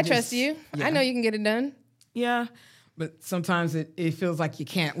I trust you. Yeah. I know you can get it done. Yeah. But sometimes it feels like you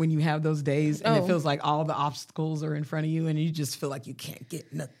can't when you have those days, and it feels like all the obstacles are in front of you, and you just feel like you can't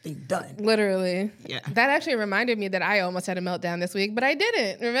get nothing done. Literally. Yeah. That actually reminded me that I almost had a meltdown this week, but I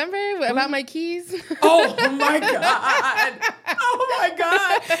didn't. Remember about my keys? Oh my God. Oh my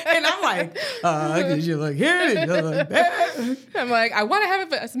God. And I'm like, did you look here? Did you look there? I'm like, I want to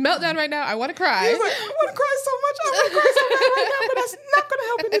have a meltdown right now. I want to cry. He's like, I want to cry so much. I want to cry so bad right now, but that's not going to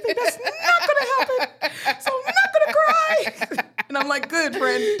help anything. That's not going to help it. So I'm not going to cry. And I'm like, good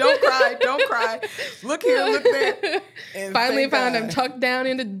friend, don't cry. Look here, look there. And finally found him tucked down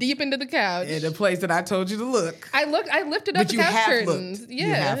deep into the couch. In the place that I told you to look. I lifted up the couch curtains. Yeah.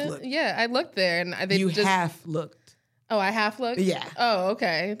 You half looked. Yeah, I looked there and you half looked. Oh, I half looked? Yeah. Oh,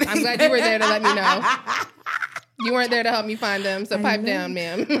 okay. I'm glad you were there to let me know. You weren't there to help me find them, so pipe down,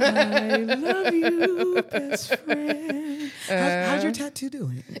 ma'am. I love you, best friend. How's your tattoo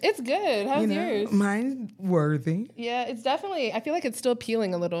doing? It's good. How's yours? Mine's worthy. Yeah, it's definitely. I feel like it's still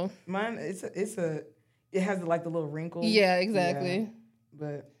peeling a little. Mine, it has like the little wrinkles. Yeah, exactly.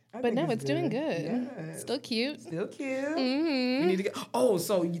 Yeah. But no, it's doing good. Yeah. Still cute. Still cute. Mm-hmm. You need to get. Oh,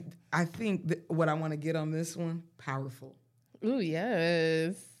 so I think what I want to get on this one, powerful. Ooh,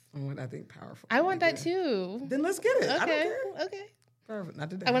 yes. I think powerful. I want that too. Then let's get it. Okay. I don't care. Okay. Perfect. Not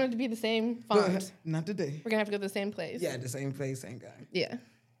today. I want it to be the same font. Not today. We're gonna have to go to the same place. Yeah, the same place, same guy. Yeah.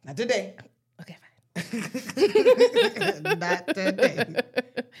 Not today. Okay, fine. Not today.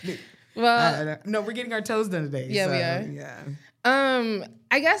 Well, no, we're getting our toes done today. Yeah, so, we are. Yeah.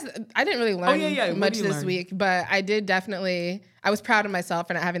 I guess I didn't really learn much this week, but I did definitely. I was proud of myself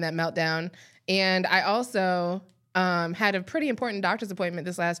for not having that meltdown, and I also had a pretty important doctor's appointment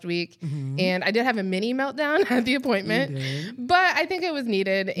this last week, and I did have a mini meltdown at the appointment, but I think it was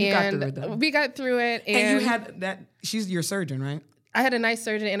needed, and we got through it. And you had that. She's your surgeon, right? I had a nice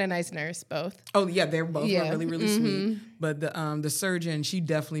surgeon and a nice nurse, both. Oh yeah, they both were really, really sweet. But the surgeon, she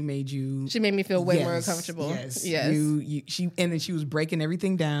definitely made you. She made me feel way more comfortable. Yes. And then she was breaking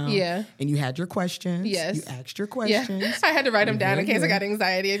everything down. Yeah. And you had your questions. Yes. You asked your questions. Yeah. I had to write them down in case I got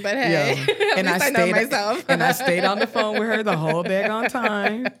anxiety. But hey, at and least I know myself. And I stayed on the phone with her the whole daggone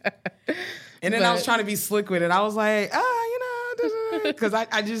time. And then I was trying to be slick with it. I was like, because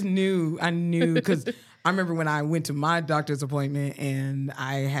I just knew. I knew because. I remember when I went to my doctor's appointment and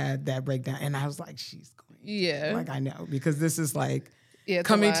I had that breakdown and I was like, she's going. Yeah. Like, I know, because this is like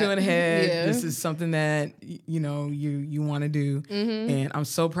coming to an head. Yeah. This is something that, you want to do. And I'm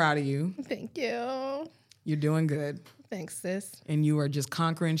so proud of you. Thank you. You're doing good. Thanks, sis. And you are just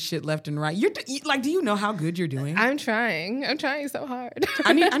conquering shit left and right. You're like, do you know how good you're doing? I'm trying so hard.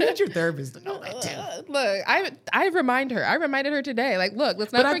 I need your therapist to know that too. Look, I remind her. I reminded her today. Like, look,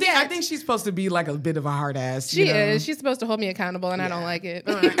 let's not forget. I think she's supposed to be like a bit of a hard ass. She is. She's supposed to hold me accountable, and I don't like it.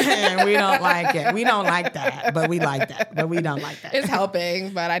 And we don't like it. We don't like that, but we like that. But we don't like that. It's helping,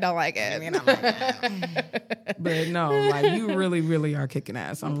 but I don't like it. We don't like that. But no, like you really, really are kicking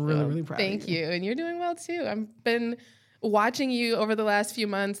ass. I'm really, really proud of you. Thank you. And you're doing well too. I've been watching you over the last few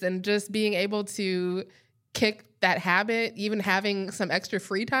months and just being able to kick that habit, even having some extra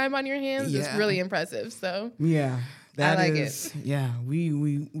free time on your hands is really impressive. So yeah, I like it. Yeah,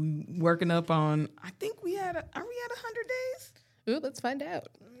 we working up on. I think are we at 100 days? Ooh, let's find out.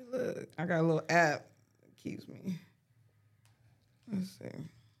 Let me look. I got a little app that keeps me. Let's see.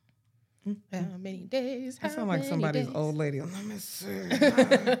 How many days? I sound like somebody's old lady. Let me see.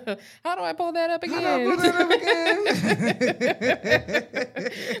 How do I pull that up again?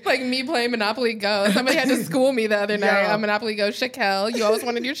 Like me playing Monopoly Go. Somebody had to school me the other night on Monopoly Go. Shaquelle, you always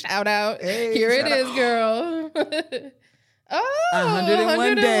wanted your shout out. Hey, here it is, girl.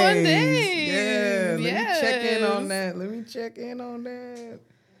 101 days. Yeah, let me check in on that.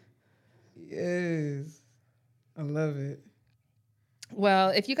 Yes. I love it. Well,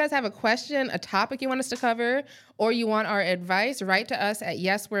 if you guys have a question, a topic you want us to cover, or you want our advice, write to us at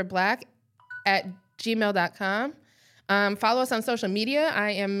yeswe'reblack@gmail.com. Follow us on social media.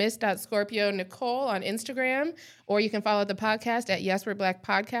 I am Miss.Scorpio Nicole on Instagram, or you can follow the podcast at Yes We're Black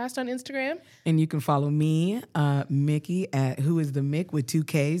Podcast on Instagram. And you can follow me, Mickey, at Who Is the Mick with 2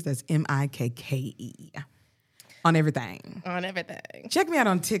 Ks. That's MIKKE. On everything. Check me out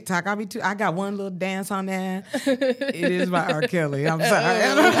on TikTok. I got one little dance on there. It is by R. Kelly. I'm sorry.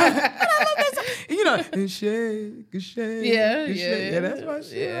 I love that song. Shake. Yeah, that's my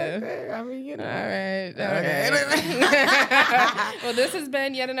shit right there. I mean, All right. Well, this has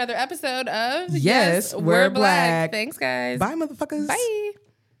been yet another episode of Yes, We're Black. Thanks, guys. Bye, motherfuckers. Bye.